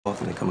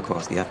Often they come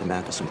across the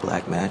aftermath of some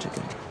black magic,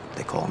 and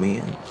they call me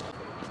in.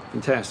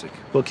 Fantastic.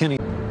 Well, Kenny...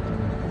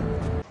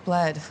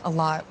 Bled a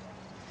lot.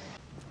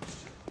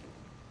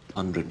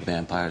 100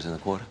 vampires in the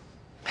quarter.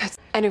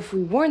 And if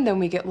we warn them,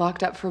 we get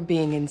locked up for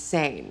being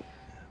insane.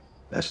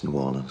 That's New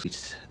Orleans.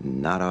 It's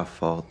not our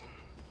fault,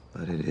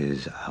 but it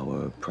is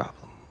our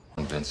problem.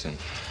 Vincent.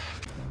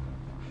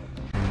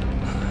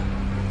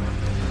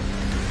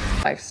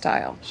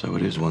 Lifestyle. So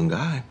it is one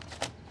guy,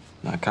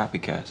 not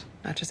copycats.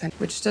 Not just any,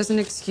 which doesn't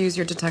excuse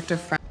your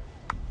detective friend.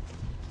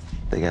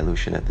 They got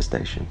Lucian at the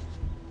station.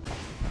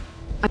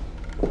 Thought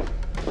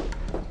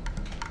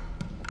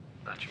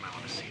you might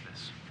want to see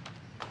this.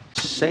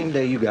 Same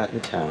day you got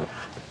into town.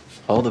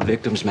 All the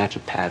victims match a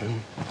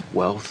pattern,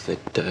 wealth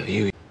that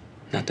you...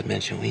 Not to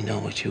mention, we know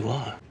what you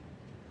are.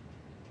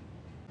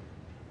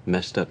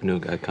 Messed up new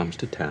guy comes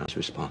to town, is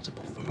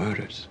responsible for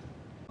murders.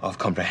 Of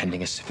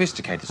comprehending a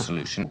sophisticated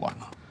solution. Why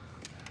not?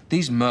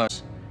 These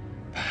murders,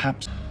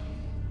 perhaps,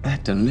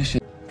 that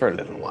delicious... For a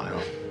little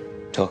while.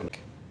 Talk.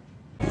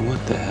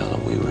 What the hell are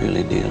we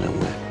really dealing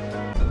with?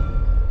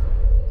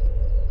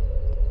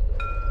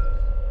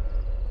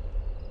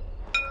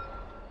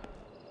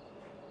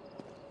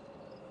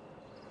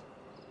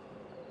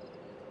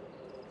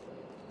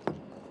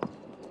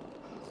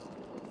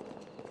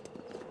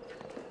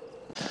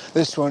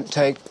 This won't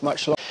take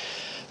much longer.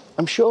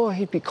 I'm sure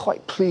he'd be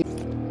quite pleased.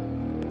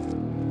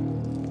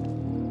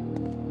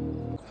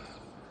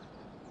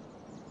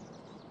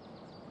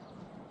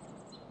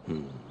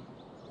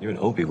 You're an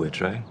Opie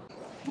witch, right?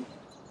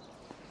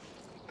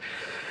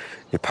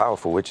 You're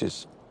powerful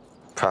witches,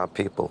 proud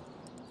people.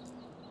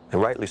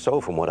 And rightly so,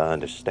 from what I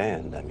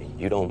understand. I mean,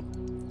 you don't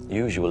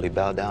usually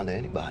bow down to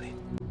anybody.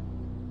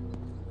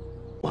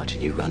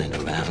 Watching you running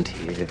around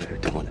here,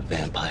 doing the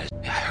vampires.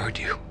 I heard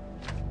you.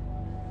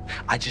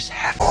 I just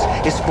have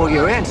to. It's for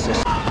your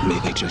ancestors. May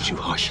they judge you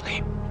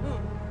harshly.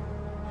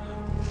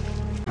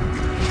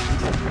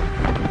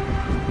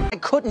 I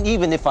couldn't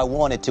even if I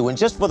wanted to, and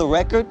just for the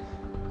record,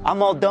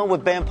 I'm all done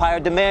with vampire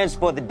demands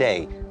for the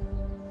day.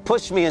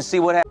 Push me and see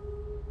what happens.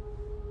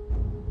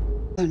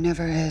 There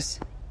never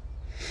is.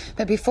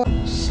 But before...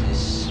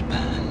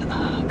 Suspend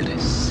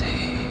aggressive.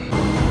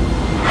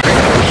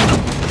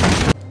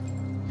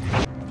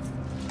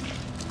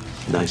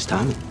 Nice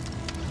timing.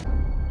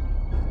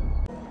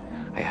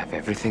 I have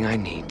everything I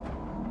need.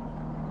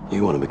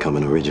 You want to become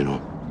an original?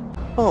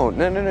 Oh,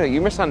 no, you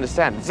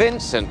misunderstand.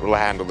 Vincent will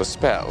handle the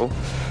spell.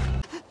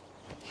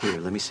 Here,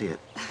 let me see it.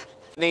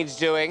 Needs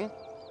doing.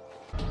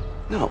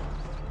 No.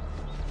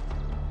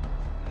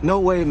 No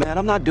way, man.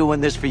 I'm not doing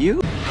this for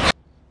you.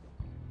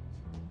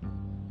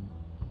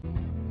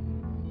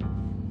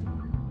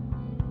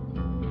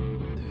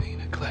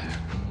 Davina Claire.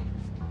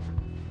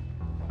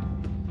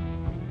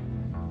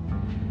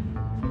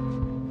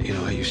 You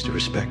know, I used to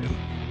respect him.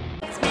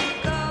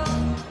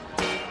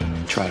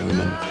 Try to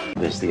remember.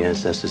 There's the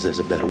ancestors, there's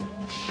a better...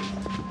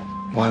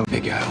 Why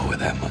figure I owe her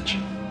that much?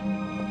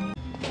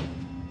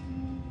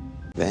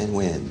 Van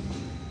Wyn.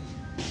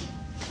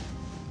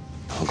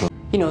 I'll go...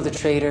 You know, the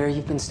traitor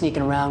you've been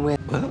sneaking around with.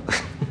 Well...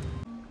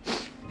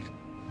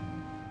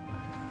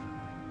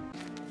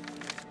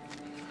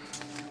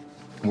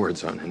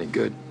 Words aren't any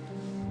good.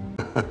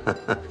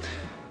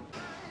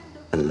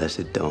 Unless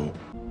it don't.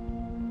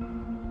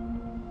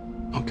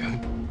 Okay.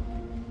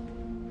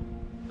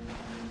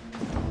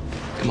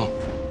 Come on.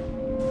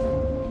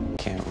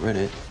 Can't rent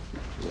it,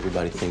 because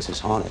everybody thinks it's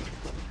haunted.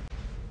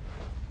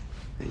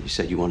 And you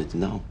said you wanted to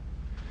know.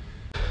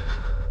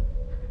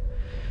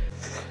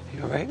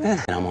 You all right,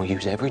 man? And I'm gonna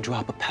use every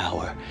drop of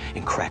power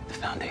and crack the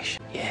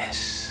foundation.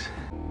 Yes.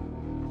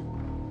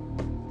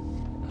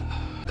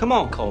 Come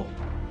on, Cole.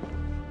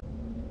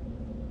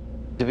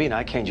 Davina,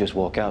 I can't just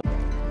walk out.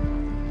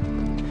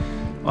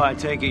 Well, I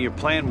take it your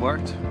plan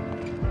worked.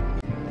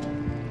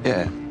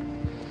 Yeah.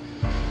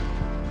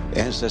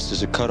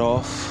 Ancestors are cut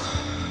off.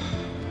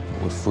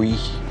 We're free.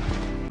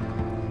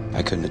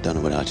 I couldn't have done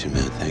it without you,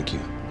 man. Thank you.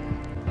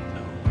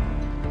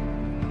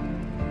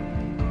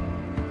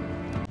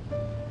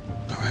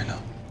 All right, now.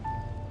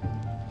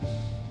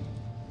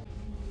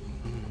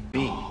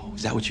 Oh,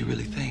 is that what you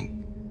really think?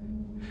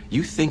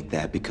 You think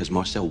that because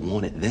Marcel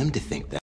wanted them to think that.